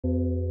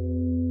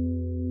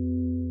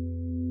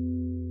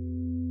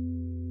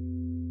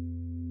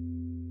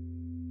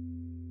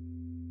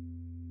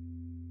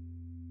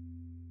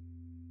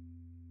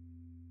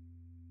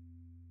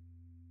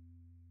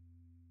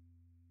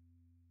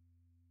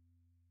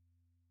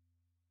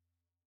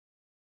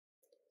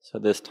So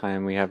this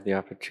time we have the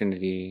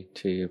opportunity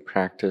to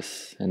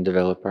practice and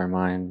develop our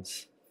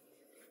minds.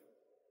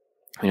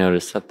 We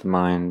notice that the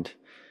mind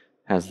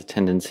has the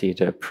tendency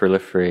to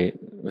proliferate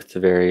with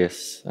the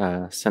various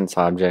sense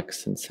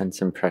objects and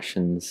sense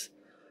impressions.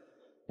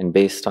 And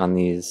based on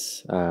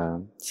these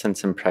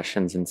sense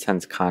impressions and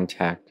sense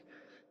contact,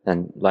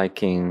 then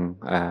liking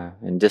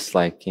and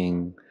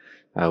disliking,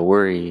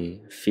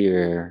 worry,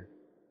 fear,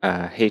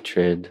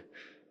 hatred,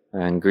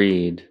 and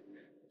greed,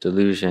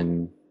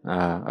 delusion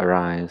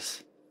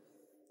arise.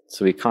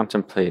 So we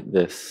contemplate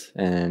this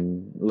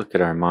and look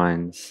at our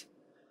minds.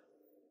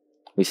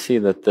 We see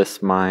that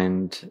this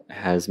mind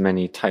has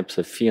many types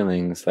of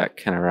feelings that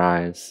can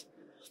arise.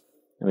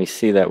 And we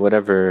see that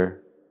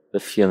whatever the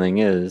feeling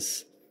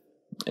is,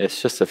 it's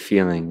just a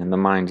feeling, and the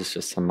mind is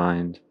just a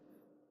mind.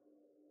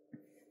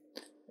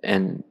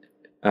 And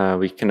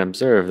we can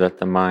observe that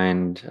the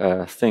mind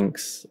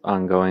thinks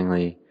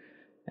ongoingly,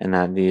 and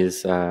that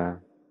these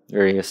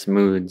various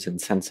moods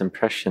and sense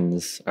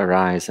impressions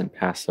arise and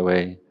pass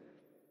away.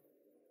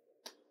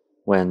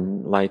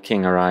 When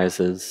liking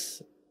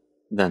arises,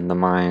 then the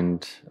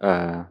mind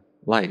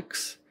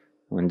likes.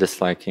 When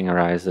disliking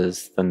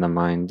arises, then the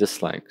mind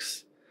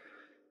dislikes.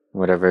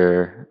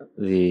 Whatever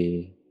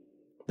the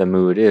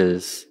mood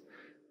is,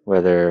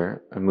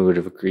 whether a mood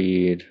of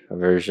greed,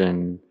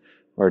 aversion,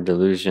 or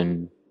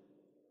delusion,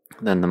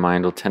 then the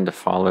mind will tend to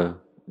follow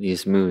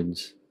these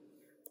moods.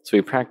 So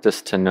we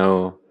practice to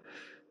know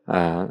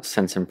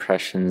sense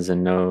impressions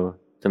and know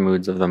the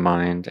moods of the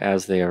mind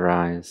as they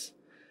arise,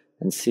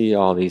 and see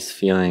all these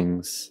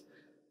feelings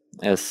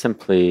as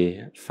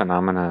simply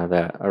phenomena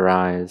that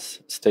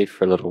arise, stay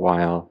for a little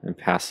while, and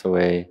pass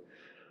away,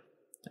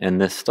 and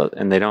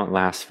they don't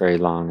last very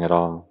long at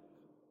all.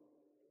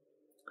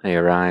 They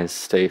arise,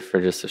 stay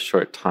for just a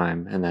short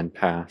time, and then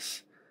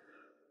pass.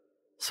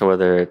 So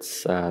whether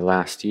it's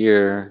last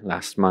year,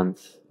 last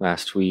month,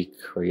 last week,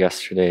 or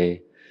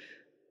yesterday,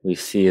 we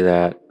see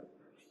that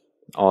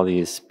all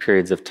these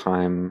periods of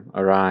time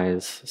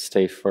arise,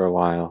 stay for a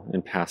while,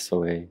 and pass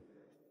away.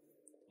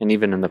 And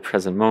even in the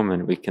present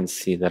moment, we can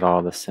see that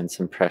all the sense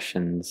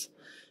impressions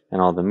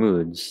and all the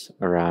moods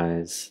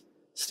arise,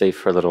 stay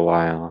for a little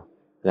while,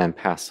 then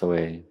pass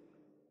away.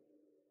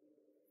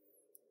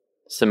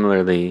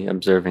 Similarly,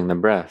 observing the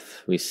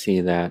breath, we see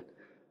that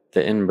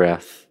the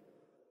in-breath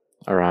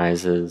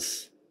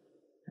arises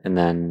and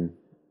then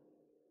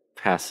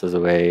passes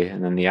away,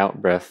 and then the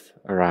out-breath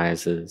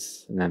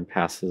arises and then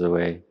passes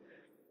away.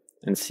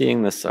 And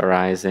seeing this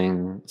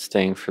arising,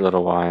 staying for a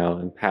little while,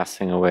 and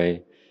passing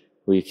away,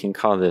 we can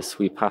call this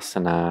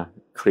vipassana,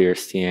 clear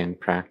seeing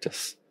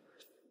practice.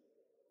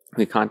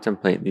 We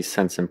contemplate these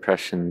sense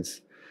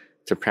impressions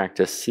to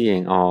practice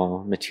seeing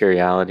all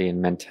materiality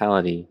and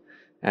mentality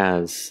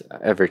as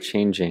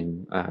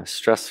ever-changing,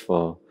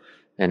 stressful,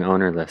 and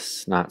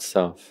ownerless, not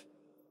self.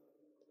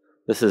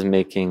 This is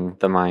making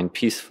the mind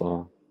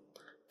peaceful,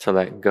 to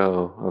let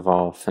go of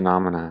all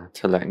phenomena,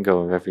 to let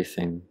go of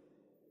everything.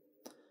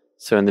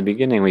 So in the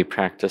beginning, we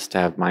practice to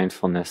have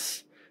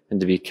mindfulness and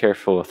to be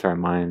careful with our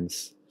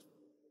minds,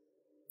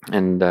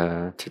 and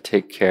to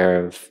take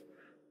care of,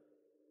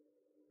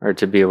 or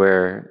to be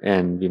aware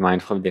and be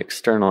mindful of the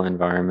external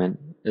environment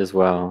as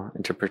well,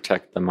 and to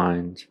protect the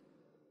mind.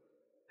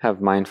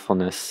 Have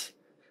mindfulness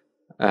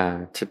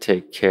to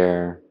take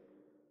care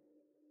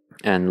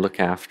and look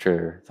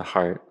after the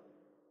heart.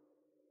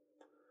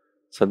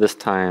 So this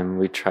time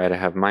we try to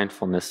have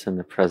mindfulness in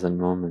the present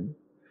moment.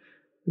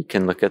 We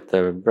can look at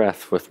the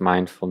breath with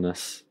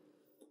mindfulness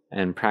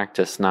and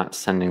practice not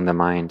sending the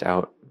mind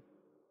out.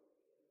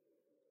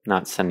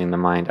 Not sending the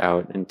mind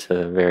out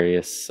into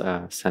various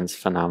sense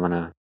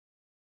phenomena.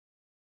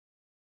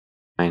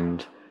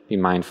 And be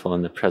mindful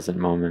in the present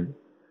moment.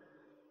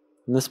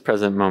 In this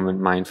present moment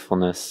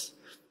mindfulness,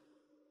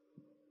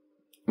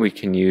 we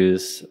can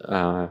use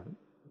the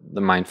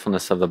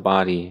mindfulness of the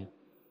body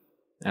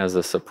as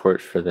a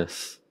support for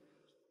this.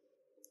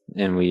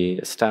 And we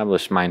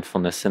establish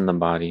mindfulness in the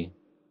body.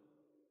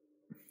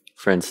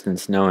 For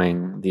instance,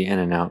 knowing the in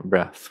and out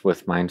breath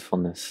with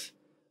mindfulness.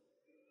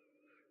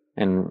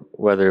 And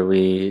whether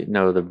we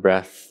know the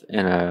breath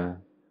in a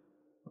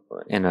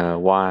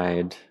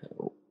wide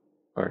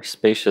or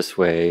spacious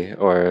way,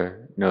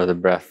 or know the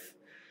breath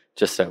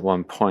just at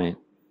one point,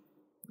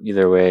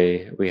 either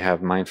way we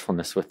have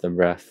mindfulness with the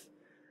breath.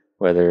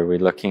 Whether we're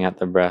looking at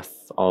the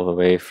breath all the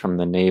way from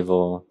the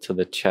navel to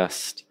the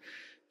chest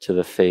to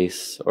the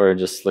face, or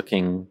just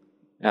looking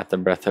at the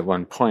breath at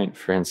one point,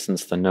 for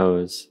instance, the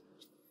nose.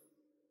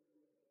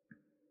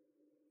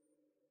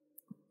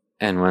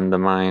 And when the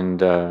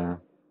mind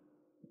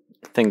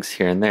thinks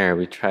here and there,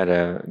 we try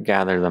to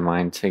gather the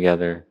mind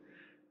together,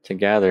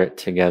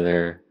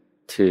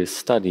 to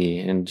study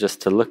and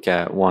just to look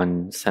at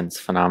one sense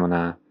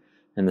phenomena.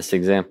 In this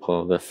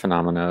example, the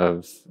phenomena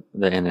of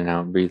the in and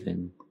out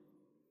breathing.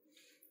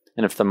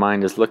 And if the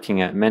mind is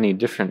looking at many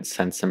different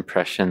sense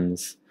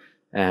impressions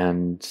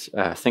and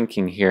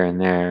thinking here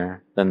and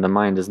there, then the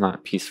mind is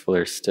not peaceful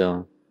or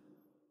still.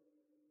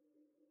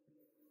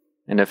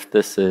 And if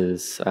this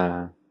is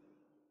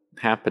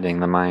happening,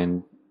 the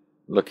mind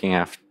looking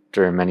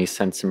after many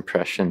sense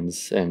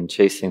impressions and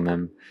chasing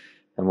them,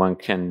 and one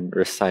can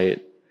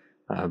recite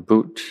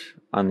boot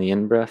on the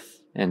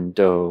in-breath and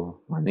do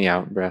on the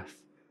out-breath,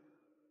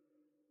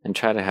 and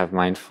try to have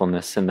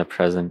mindfulness in the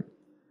present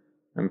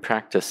and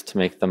practice to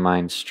make the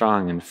mind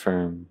strong and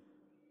firm.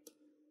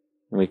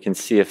 And we can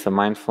see if the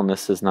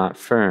mindfulness is not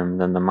firm,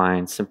 then the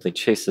mind simply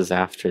chases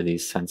after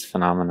these sense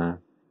phenomena.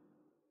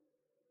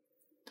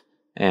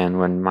 And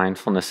when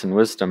mindfulness and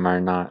wisdom are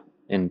not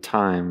in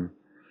time,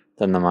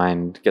 then the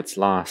mind gets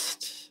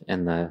lost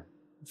in the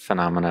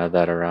phenomena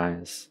that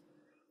arise.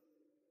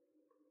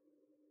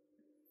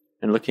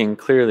 And looking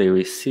clearly,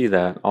 we see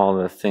that all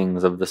the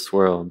things of this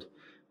world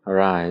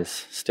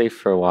arise, stay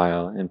for a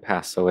while, and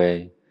pass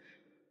away.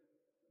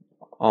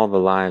 All the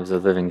lives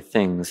of living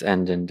things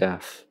end in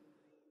death.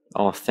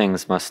 All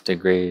things must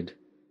degrade.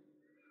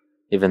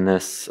 Even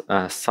this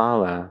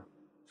sala,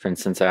 for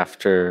instance,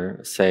 after,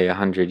 say,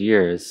 100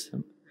 years,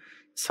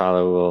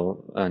 sala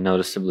will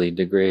noticeably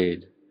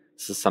degrade.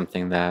 This is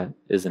something that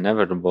is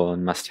inevitable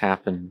and must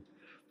happen,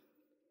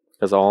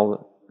 because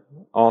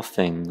all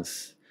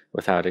things,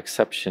 without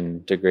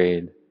exception,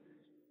 degrade.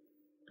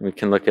 We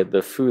can look at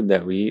the food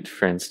that we eat,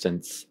 for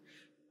instance.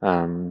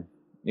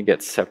 It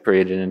gets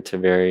separated into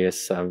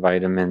various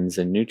vitamins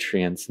and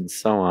nutrients and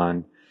so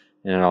on,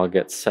 and it all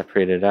gets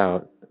separated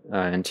out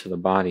into the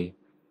body.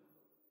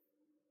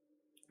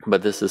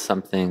 But this is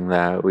something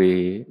that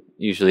we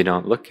usually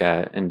don't look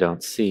at and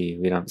don't see.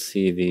 We don't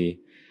see the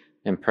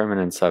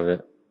impermanence of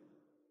it.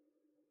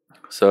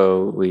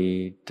 So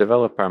we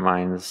develop our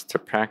minds to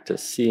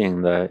practice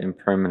seeing the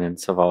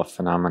impermanence of all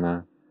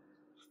phenomena.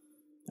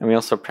 And we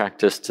also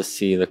practice to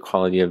see the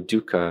quality of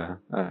dukkha,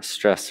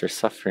 stress or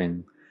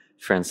suffering,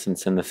 for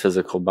instance, in the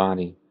physical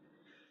body.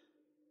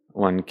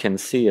 One can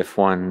see if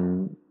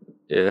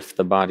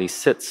the body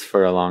sits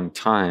for a long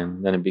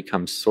time, then it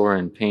becomes sore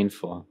and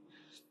painful.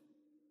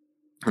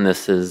 And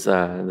this is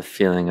the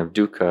feeling of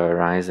dukkha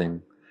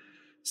arising.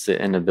 It's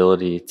the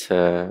inability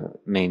to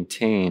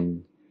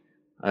maintain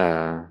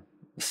a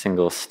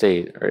single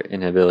state, or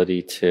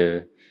inability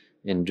to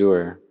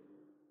endure.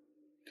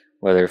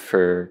 Whether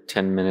for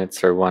 10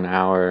 minutes or 1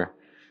 hour,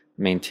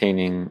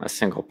 maintaining a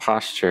single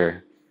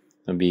posture,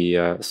 there'll be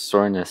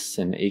soreness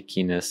and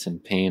achiness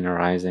and pain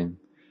arising.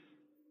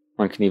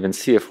 One can even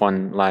see if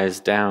one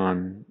lies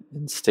down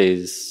and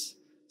stays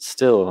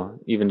still,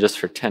 even just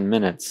for 10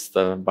 minutes,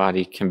 the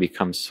body can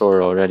become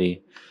sore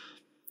already.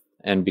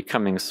 And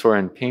becoming sore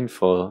and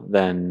painful,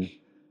 then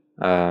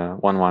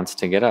one wants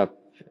to get up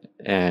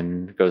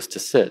and goes to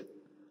sit.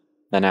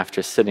 Then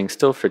after sitting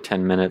still for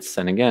 10 minutes,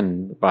 then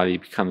again, the body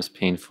becomes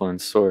painful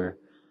and sore.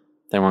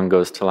 Then one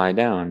goes to lie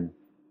down.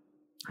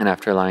 And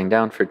after lying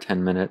down for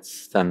 10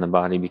 minutes, then the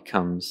body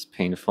becomes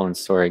painful and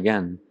sore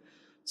again.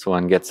 So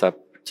one gets up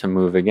to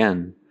move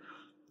again.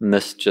 And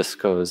this just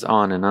goes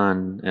on and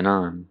on and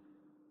on.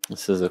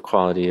 This is a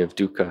quality of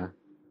dukkha.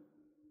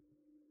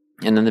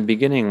 And in the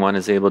beginning, one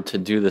is able to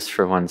do this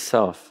for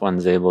oneself.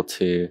 One's able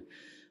to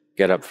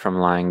get up from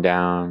lying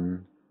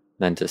down,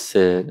 then to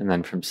sit, and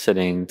then from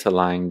sitting to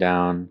lying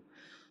down.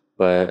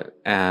 But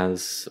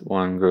as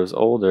one grows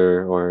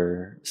older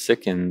or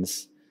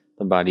sickens,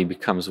 the body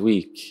becomes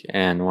weak,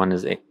 and one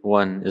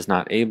is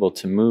not able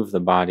to move the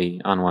body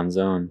on one's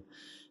own,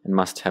 and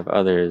must have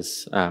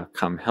others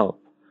come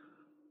help.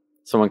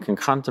 So one can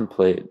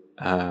contemplate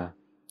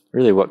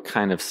really what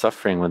kind of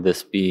suffering would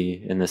this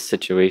be in this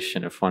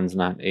situation if one's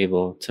not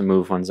able to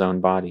move one's own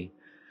body.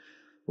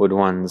 Would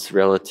one's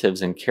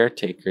relatives and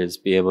caretakers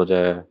be able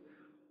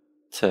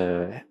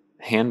to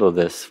handle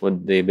this?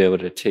 Would they be able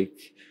to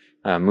take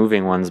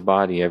moving one's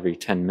body every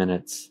 10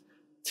 minutes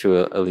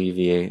to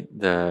alleviate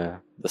the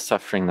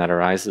suffering that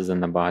arises in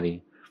the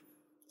body?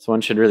 So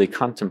one should really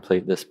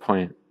contemplate this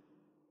point.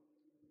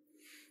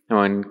 And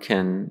one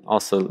can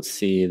also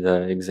see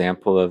the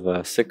example of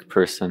a sick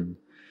person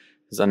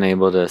who's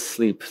unable to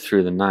sleep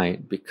through the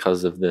night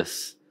because of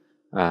this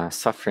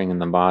suffering in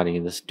the body,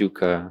 this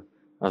dukkha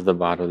of the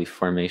bodily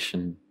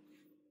formation.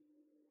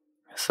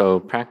 So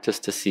practice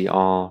to see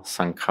all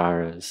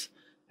sankharas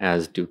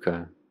as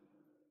dukkha.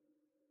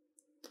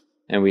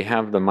 And we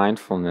have the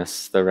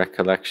mindfulness, the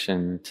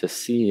recollection to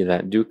see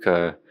that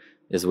dukkha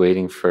is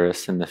waiting for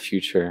us in the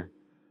future.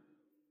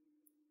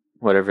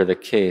 Whatever the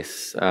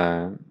case,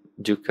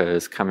 dukkha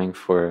is coming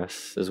for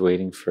us, is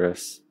waiting for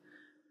us.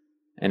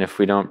 And if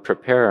we don't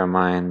prepare our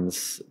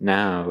minds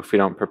now, if we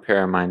don't prepare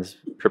our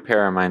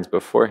minds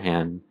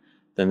beforehand,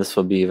 then this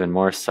will be even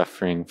more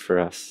suffering for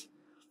us.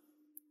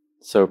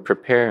 So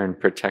prepare and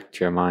protect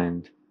your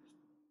mind.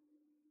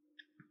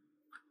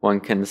 One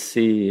can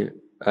see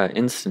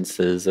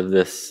instances of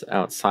this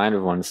outside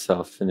of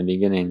oneself in the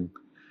beginning.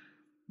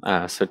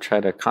 So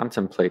try to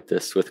contemplate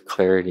this with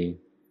clarity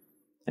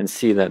and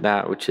see that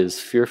that which is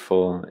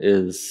fearful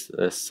is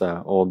this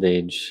old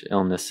age,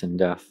 illness, and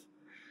death.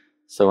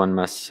 So one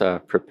must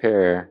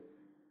prepare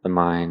the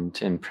mind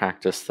and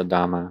practice the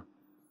Dhamma,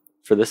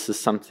 for this is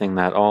something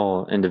that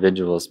all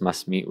individuals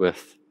must meet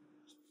with.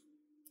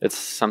 It's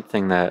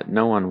something that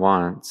no one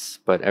wants,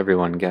 but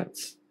everyone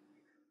gets.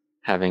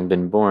 Having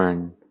been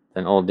born,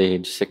 then old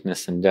age,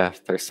 sickness, and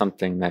death are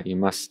something that you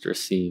must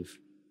receive.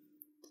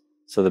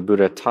 So the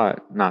Buddha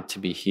taught not to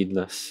be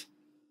heedless.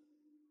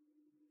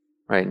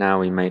 Right now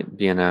we might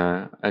be in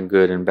a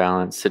good and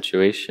balanced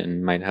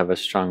situation, might have a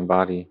strong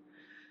body,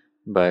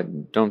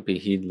 but don't be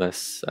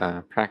heedless.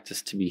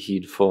 Practice to be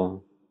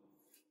heedful.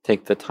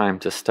 Take the time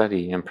to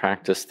study and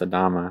practice the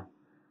Dhamma,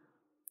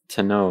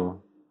 to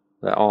know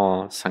that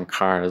all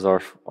sankharas,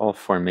 all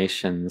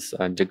formations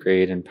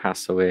degrade and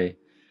pass away,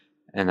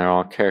 and they're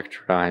all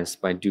characterized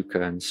by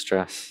dukkha and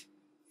stress.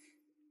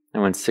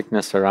 And when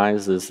sickness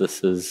arises,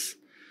 this is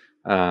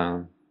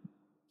a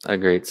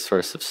great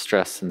source of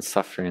stress and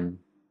suffering.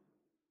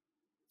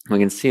 We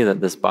can see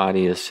that this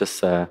body is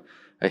just a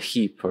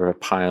heap or a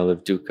pile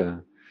of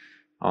dukkha.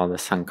 All the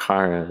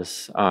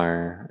sankharas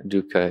are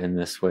dukkha in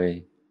this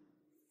way.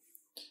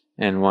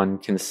 And one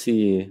can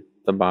see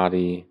the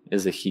body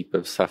is a heap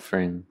of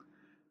suffering.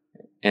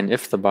 And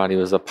if the body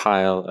was a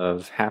pile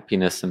of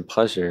happiness and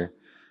pleasure,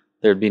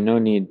 there'd be no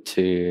need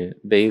to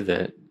bathe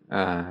it,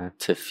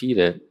 to feed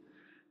it,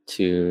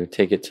 to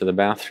take it to the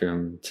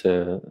bathroom,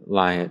 to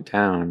lie it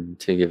down,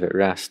 to give it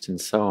rest,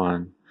 and so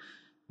on.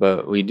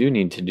 But we do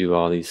need to do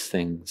all these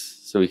things,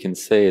 so we can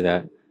say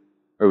that,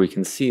 or we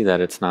can see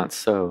that it's not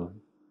so,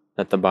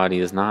 that the body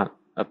is not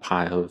a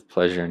pile of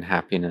pleasure and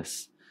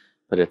happiness,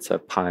 but it's a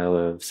pile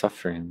of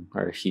suffering,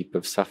 or a heap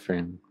of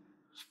suffering.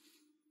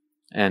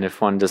 And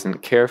if one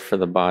doesn't care for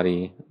the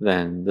body,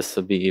 then this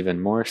will be even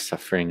more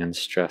suffering and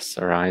stress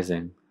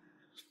arising.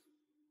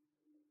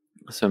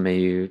 So may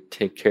you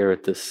take care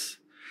of this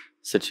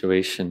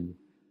situation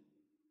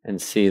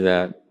and see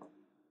that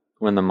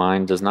when the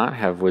mind does not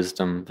have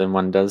wisdom, then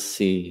one does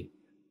see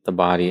the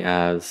body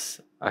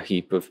as a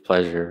heap of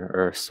pleasure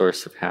or a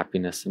source of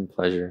happiness and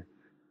pleasure.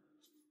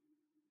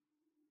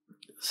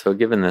 So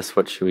given this,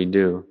 what should we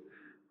do?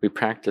 We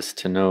practice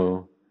to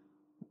know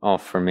all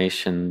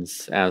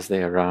formations as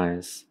they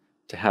arise,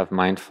 to have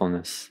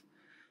mindfulness,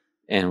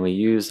 and we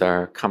use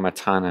our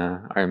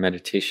kammatthana, our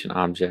meditation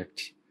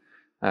object,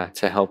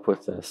 to help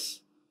with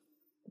this.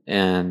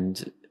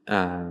 And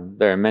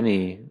there are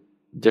many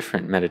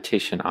different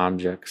meditation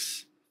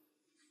objects.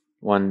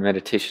 One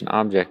meditation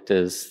object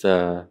is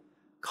the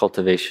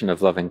cultivation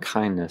of loving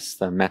kindness,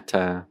 the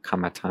metta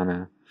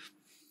kammatthana.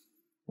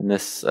 And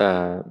this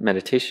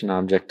meditation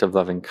object of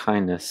loving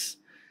kindness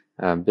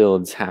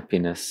builds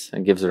happiness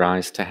and gives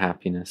rise to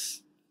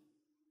happiness.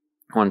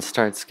 One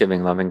starts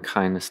giving loving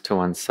kindness to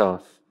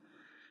oneself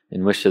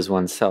and wishes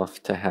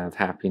oneself to have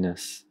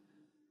happiness.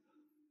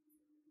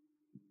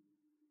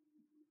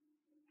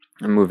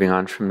 And moving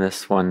on from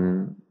this,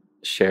 one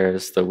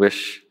shares the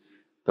wish,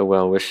 the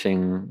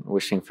well-wishing,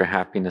 wishing for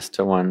happiness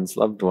to one's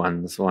loved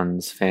ones,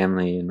 one's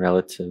family and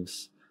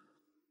relatives.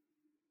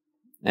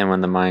 And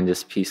when the mind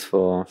is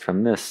peaceful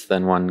from this,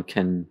 then one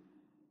can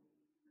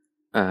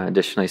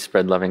additionally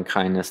spread loving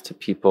kindness to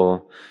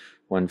people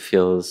one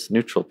feels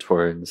neutral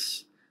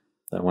towards,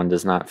 that one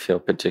does not feel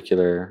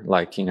particular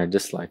liking or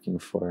disliking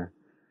for.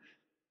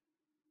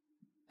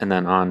 And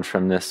then on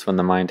from this, when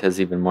the mind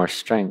has even more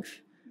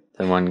strength,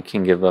 then one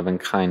can give loving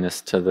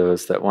kindness to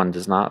those that one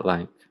does not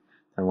like,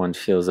 that one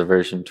feels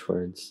aversion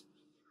towards.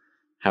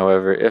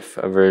 However, if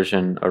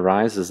aversion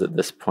arises at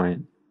this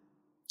point,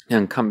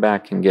 then come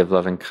back and give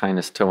loving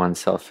kindness to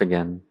oneself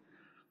again.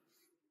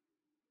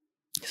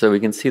 So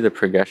we can see the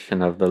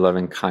progression of the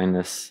loving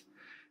kindness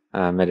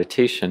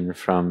meditation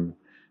from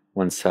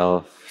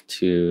oneself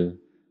to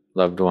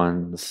loved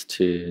ones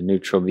to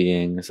neutral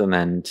beings, and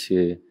then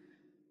to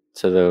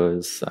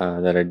those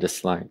that are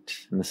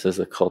disliked. And this is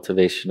a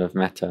cultivation of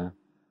metta.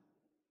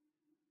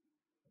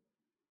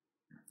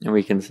 And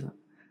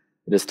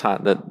it is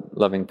taught that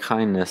loving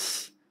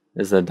kindness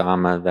is a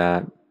Dhamma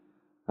that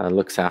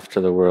looks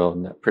after the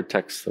world, that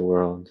protects the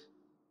world.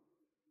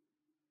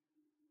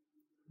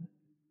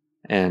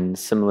 And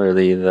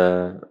similarly,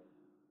 the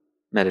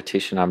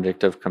meditation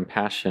object of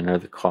compassion, or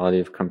the quality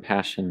of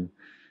compassion,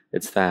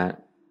 it's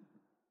that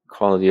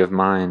quality of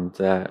mind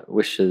that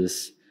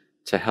wishes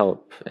to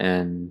help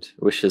and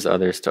wishes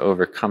others to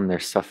overcome their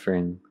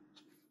suffering.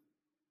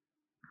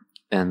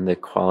 And the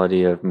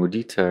quality of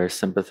mudita, or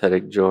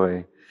sympathetic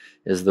joy,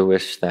 is the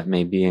wish that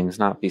may beings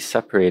not be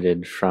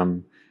separated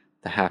from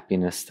the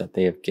happiness that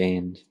they have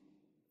gained.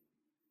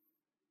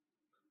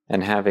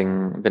 And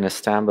having been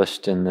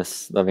established in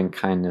this loving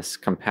kindness,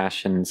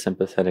 compassion, and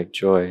sympathetic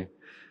joy,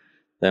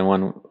 then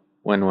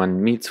when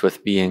one meets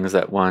with beings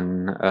that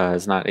one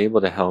is not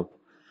able to help,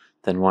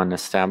 then one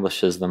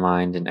establishes the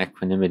mind in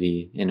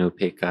equanimity, in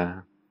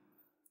upekkha.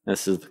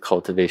 This is the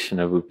cultivation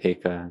of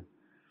upekkha.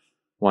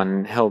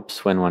 One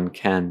helps when one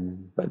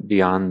can, but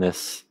beyond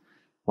this,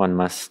 one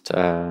must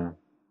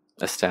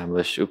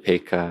establish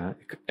upekkha,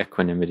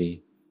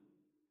 equanimity,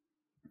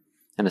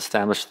 and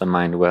establish the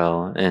mind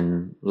well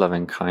in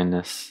loving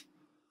kindness.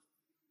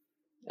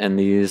 And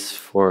these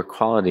four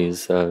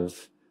qualities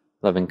of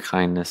loving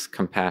kindness,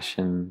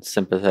 compassion,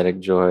 sympathetic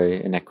joy,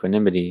 and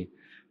equanimity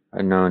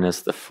are known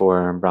as the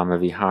four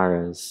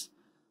brahma-viharas,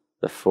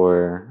 the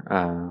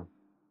four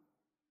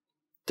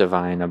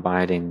divine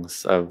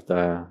abidings of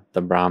the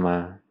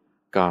Brahma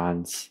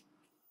gods.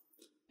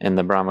 And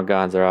the Brahma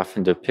gods are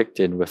often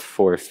depicted with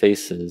 4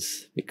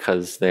 faces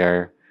because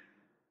they're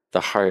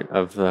the heart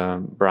of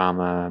the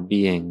Brahma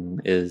being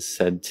is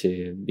said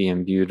to be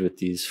imbued with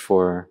these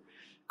 4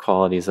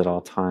 qualities at all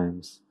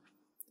times.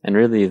 And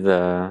really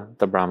the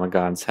Brahma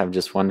gods have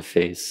just one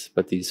face,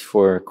 but these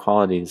 4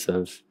 qualities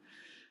of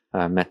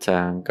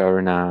metta,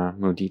 karuna,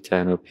 mudita,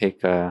 and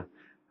upekkha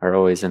are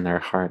always in their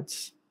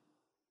hearts.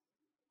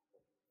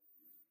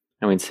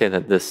 And we'd say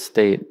that this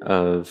state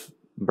of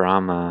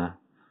Brahma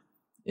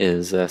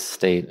is a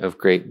state of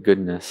great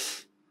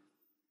goodness.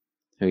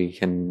 We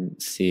can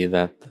see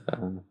that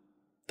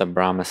the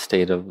Brahma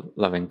state of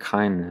loving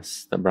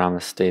kindness, the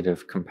Brahma state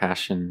of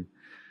compassion,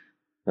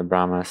 the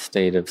Brahma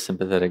state of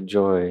sympathetic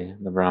joy,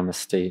 the Brahma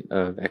state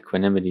of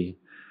equanimity,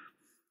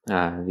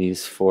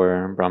 these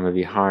 4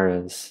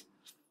 brahma-viharas,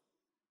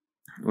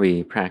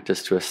 we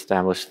practice to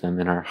establish them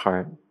in our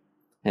heart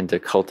and to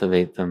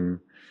cultivate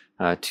them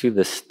to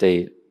the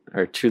state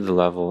or to the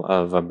level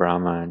of a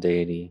Brahma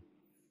deity.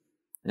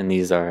 And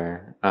these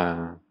are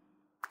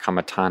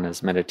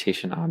kamatanas,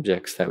 meditation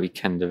objects that we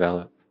can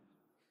develop.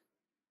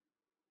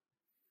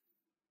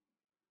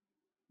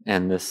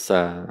 And this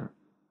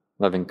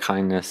loving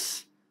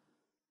kindness,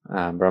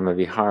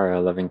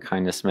 brahma-vihara, loving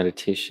kindness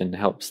meditation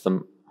helps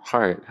the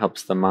heart,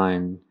 helps the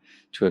mind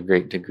to a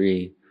great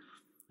degree.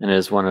 And it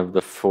is one of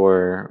the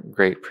 4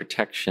 great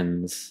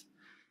protections.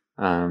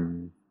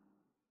 It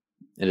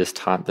is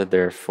taught that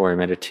there are 4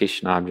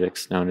 meditation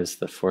objects known as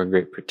the 4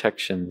 great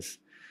protections.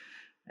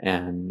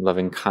 And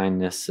loving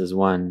kindness is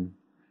one.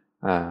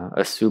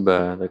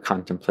 Asubha, the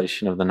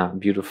contemplation of the not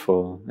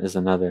beautiful, is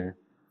another.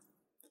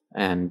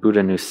 And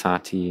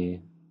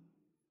buddhanusati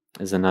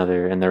is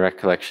another. And the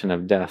recollection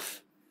of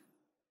death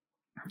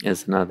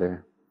is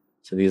another.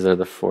 So these are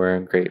the 4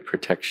 great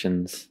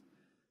protections.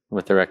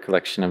 With the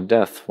recollection of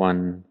death,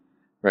 one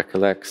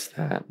recollects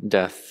that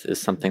death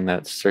is something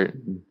that's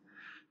certain.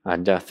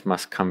 Death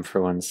must come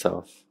for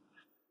oneself.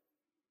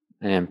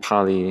 And in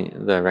Pali,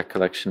 the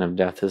recollection of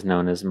death is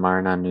known as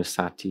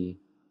marananusati.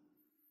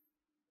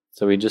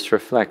 So we just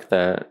reflect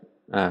that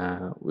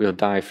we'll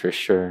die for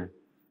sure.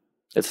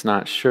 It's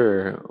not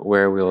sure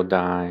where we'll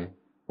die,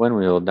 when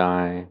we will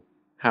die,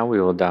 how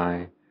we will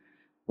die,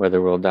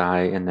 whether we'll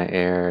die in the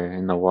air,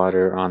 in the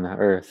water, on the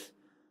earth.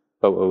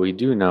 But what we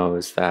do know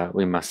is that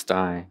we must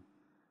die.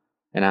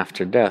 And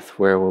after death,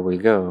 where will we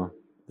go?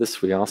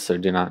 This we also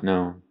do not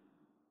know.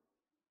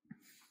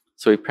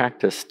 So we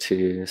practice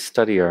to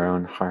study our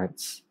own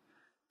hearts,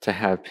 to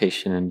have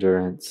patient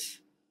endurance.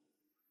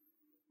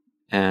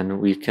 And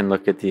we can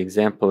look at the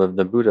example of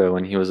the Buddha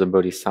when he was a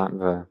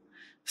bodhisattva,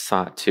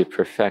 sought to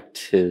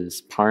perfect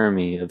his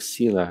parami of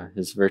sila,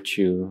 his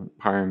virtue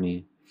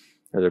parami,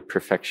 or the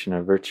perfection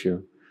of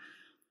virtue.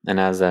 And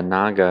as a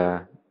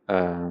naga,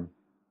 a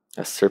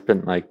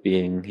serpent-like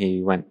being,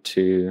 he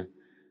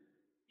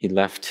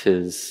left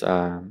his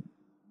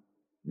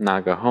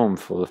naga home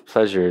full of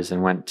pleasures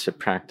and went to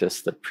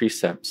practice the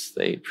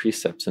 8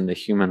 precepts in the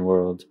human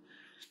world.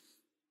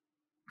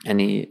 And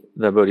the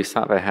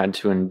bodhisattva had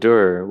to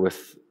endure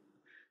with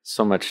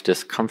so much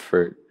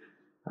discomfort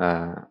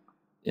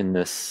in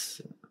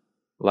this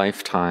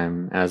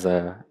lifetime as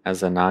a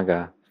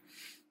naga.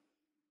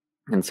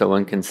 And so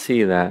one can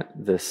see that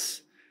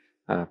this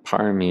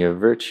parami of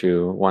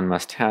virtue, one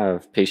must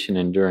have patient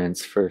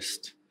endurance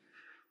first.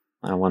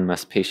 One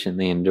must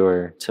patiently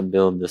endure to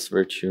build this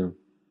virtue.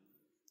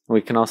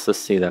 We can also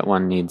see that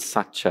one needs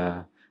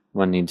satya,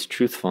 one needs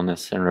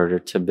truthfulness in order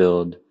to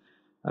build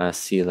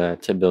sila,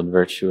 to build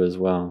virtue as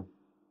well.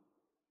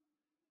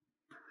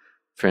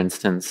 For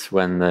instance,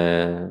 when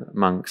the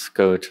monks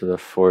go to the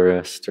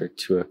forest or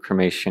to a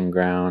cremation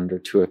ground or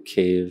to a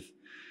cave,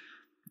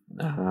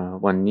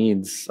 one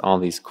needs all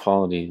these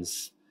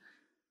qualities.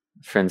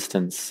 For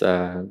instance,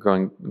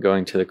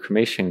 going to the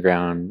cremation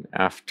ground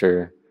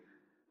after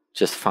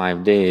just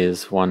 5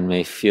 days, one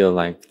may feel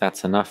like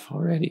that's enough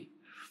already.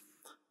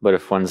 But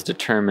if one's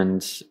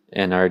determined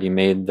and already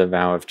made the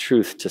vow of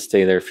truth to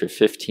stay there for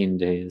 15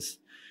 days,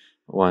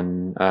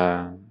 one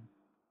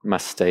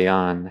must stay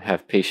on,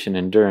 have patient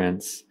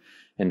endurance,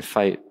 and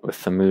fight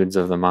with the moods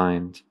of the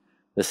mind.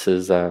 This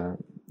is the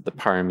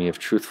parami of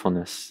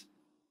truthfulness.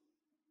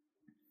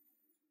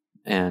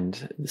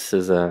 And this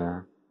is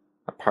a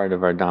part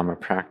of our Dhamma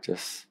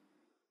practice.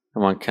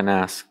 And one can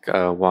ask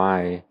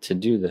why to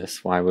do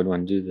this, why would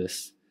one do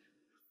this?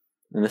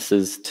 And this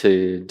is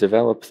to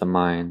develop the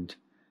mind,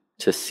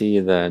 to see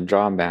the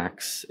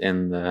drawbacks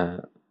in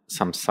the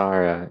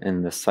samsara,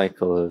 in the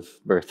cycle of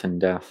birth and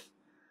death,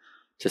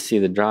 to see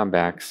the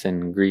drawbacks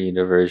in greed,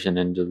 aversion,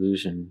 and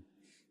delusion,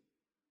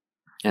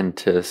 and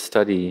to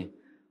study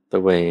the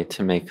way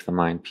to make the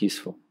mind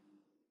peaceful.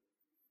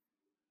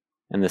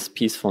 And this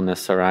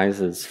peacefulness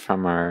arises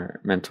from our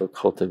mental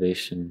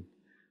cultivation,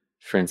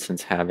 for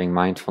instance, having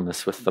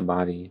mindfulness with the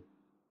body.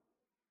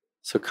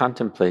 So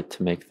contemplate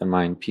to make the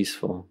mind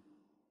peaceful.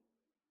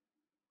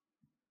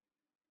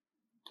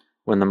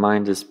 When the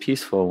mind is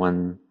peaceful,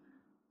 one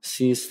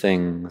sees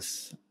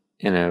things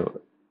in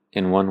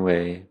one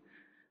way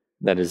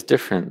that is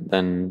different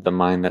than the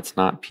mind that's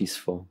not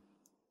peaceful.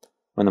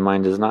 When the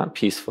mind is not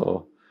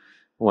peaceful,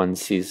 one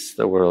sees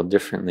the world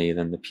differently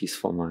than the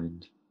peaceful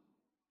mind.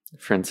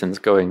 For instance,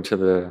 going to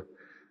the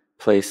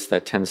place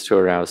that tends to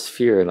arouse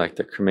fear, like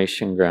the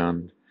cremation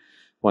ground,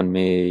 one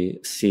may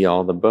see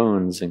all the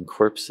bones and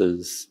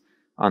corpses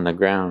on the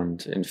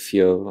ground and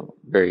feel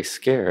very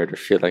scared, or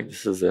feel like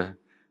this is a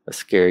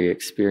scary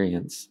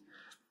experience.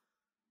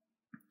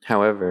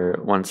 However,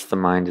 once the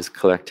mind is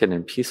collected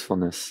in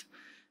peacefulness,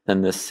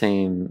 then the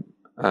same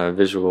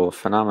visual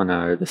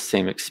phenomena, or the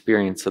same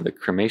experience of the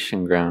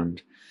cremation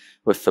ground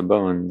with the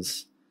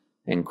bones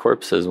and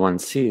corpses, one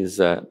sees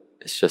that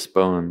it's just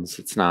bones.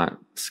 It's not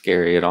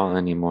scary at all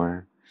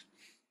anymore.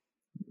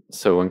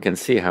 So one can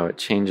see how it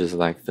changes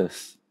like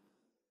this.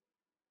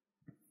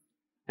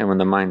 And when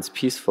the mind's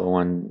peaceful,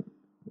 one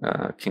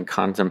can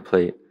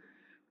contemplate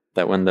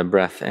that when the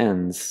breath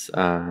ends,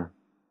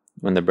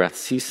 when the breath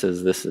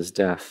ceases, this is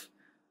death.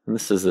 And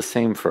this is the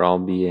same for all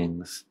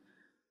beings.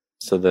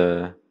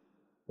 So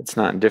it's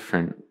not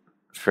different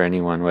for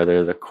anyone,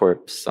 whether the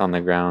corpse on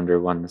the ground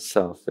or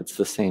oneself. It's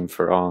the same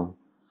for all.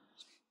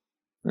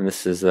 And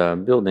this is a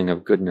building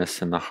of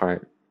goodness in the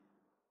heart.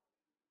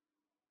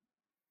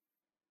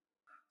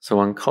 So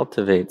one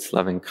cultivates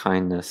loving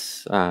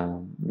kindness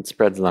and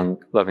spreads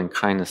loving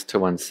kindness to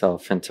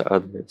oneself and to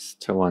others,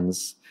 to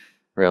one's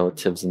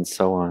relatives and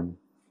so on.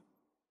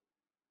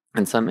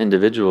 And some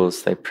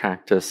individuals, they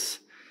practice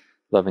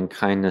loving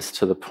kindness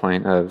to the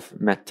point of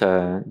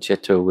metta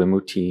ceto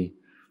vimutti,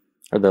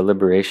 or the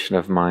liberation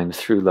of mind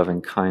through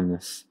loving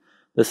kindness.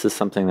 This is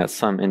something that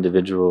some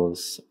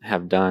individuals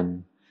have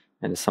done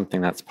and is something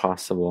that's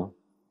possible.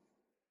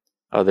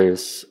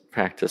 Others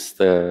practice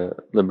the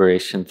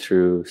liberation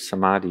through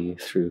samadhi,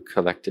 through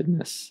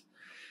collectedness,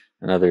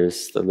 and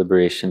others the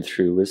liberation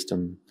through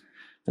wisdom.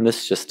 And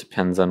this just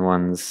depends on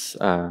one's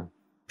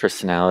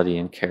personality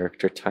and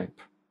character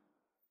type.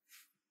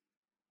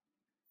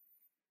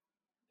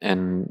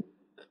 And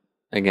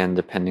again,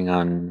 depending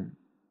on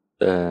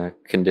the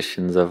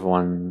conditions of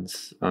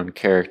one's own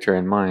character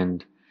and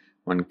mind,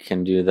 one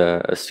can do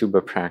the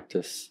asubha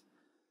practice.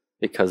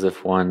 Because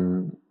if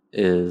one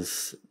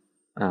is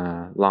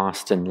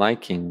lost in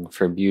liking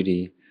for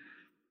beauty,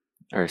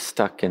 or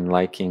stuck in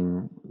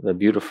liking the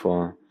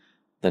beautiful,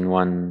 then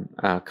one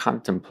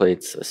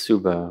contemplates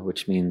asubha,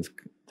 which means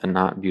the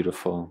not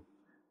beautiful.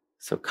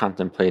 So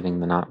contemplating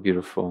the not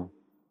beautiful.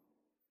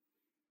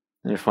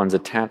 And if one's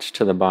attached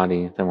to the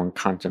body, then one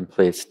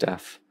contemplates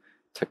death,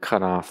 to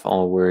cut off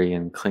all worry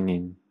and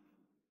clinging.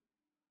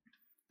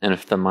 And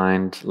if the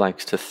mind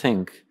likes to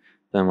think,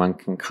 then one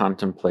can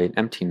contemplate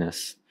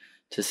emptiness,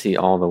 to see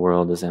all the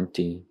world as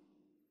empty.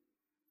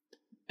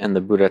 And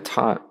the Buddha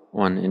taught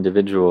one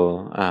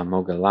individual,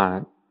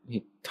 Moggallāt,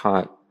 he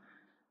taught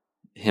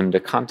him to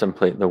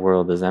contemplate the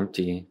world as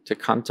empty, to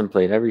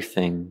contemplate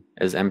everything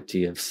as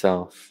empty of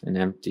self and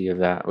empty of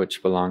that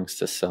which belongs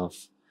to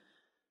self.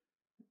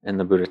 And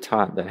the Buddha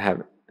taught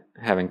that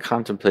having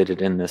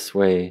contemplated in this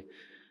way,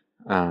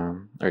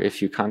 or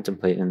if you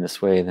contemplate in this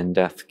way, then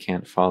death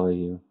can't follow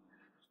you.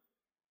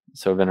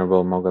 So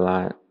Venerable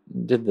Moggallāt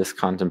did this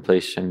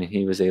contemplation, and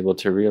he was able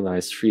to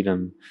realize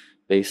freedom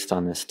based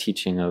on this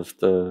teaching of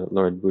the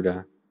Lord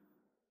Buddha.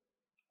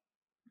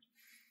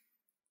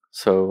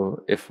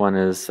 So if one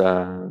is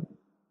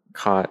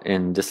caught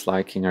in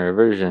disliking or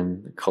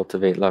aversion,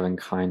 cultivate loving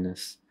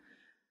kindness.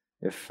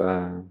 If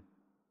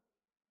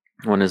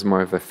one is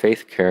more of a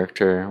faith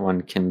character,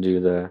 one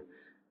can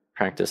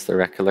practice the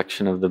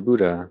recollection of the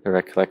Buddha, the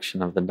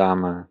recollection of the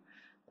Dhamma,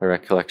 the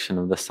recollection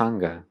of the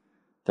Sangha,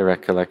 the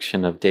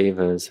recollection of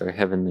devas or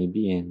heavenly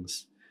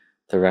beings,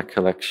 the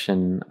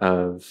recollection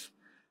of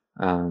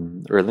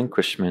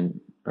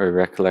relinquishment, or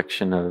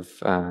recollection of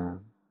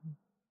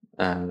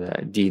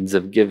the deeds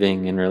of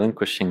giving and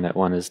relinquishing that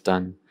one has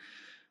done,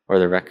 or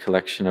the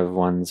recollection of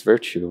one's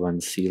virtue,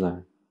 one's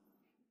sila.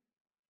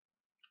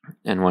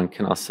 And one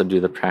can also do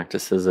the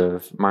practices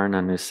of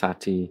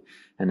Marananussati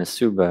and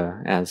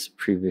Asubha, as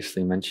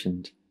previously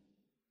mentioned.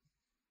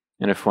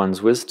 And if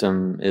one's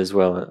wisdom is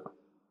well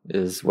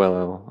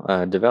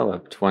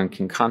developed, one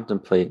can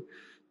contemplate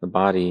the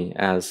body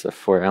as the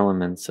four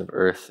elements of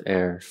earth,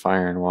 air,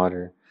 fire, and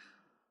water.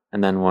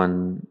 And then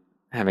one,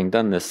 having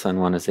done this, then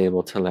one is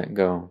able to let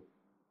go.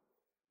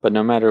 But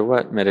no matter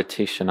what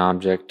meditation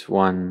object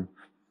one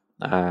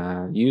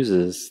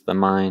uses, the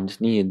mind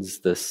needs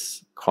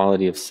this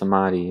quality of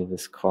samadhi,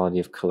 this quality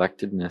of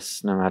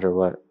collectedness, no matter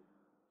what.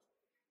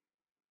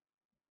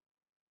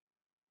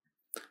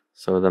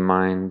 So the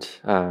mind,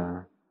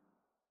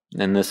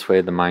 in this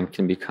way, the mind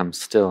can become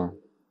still.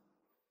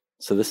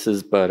 So this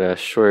is but a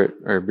short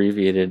or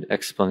abbreviated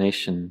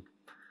explanation.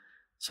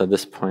 So at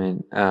this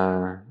point,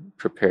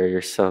 prepare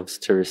yourselves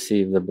to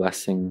receive the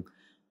blessing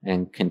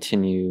and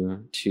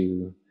continue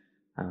to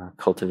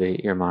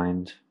cultivate your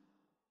mind.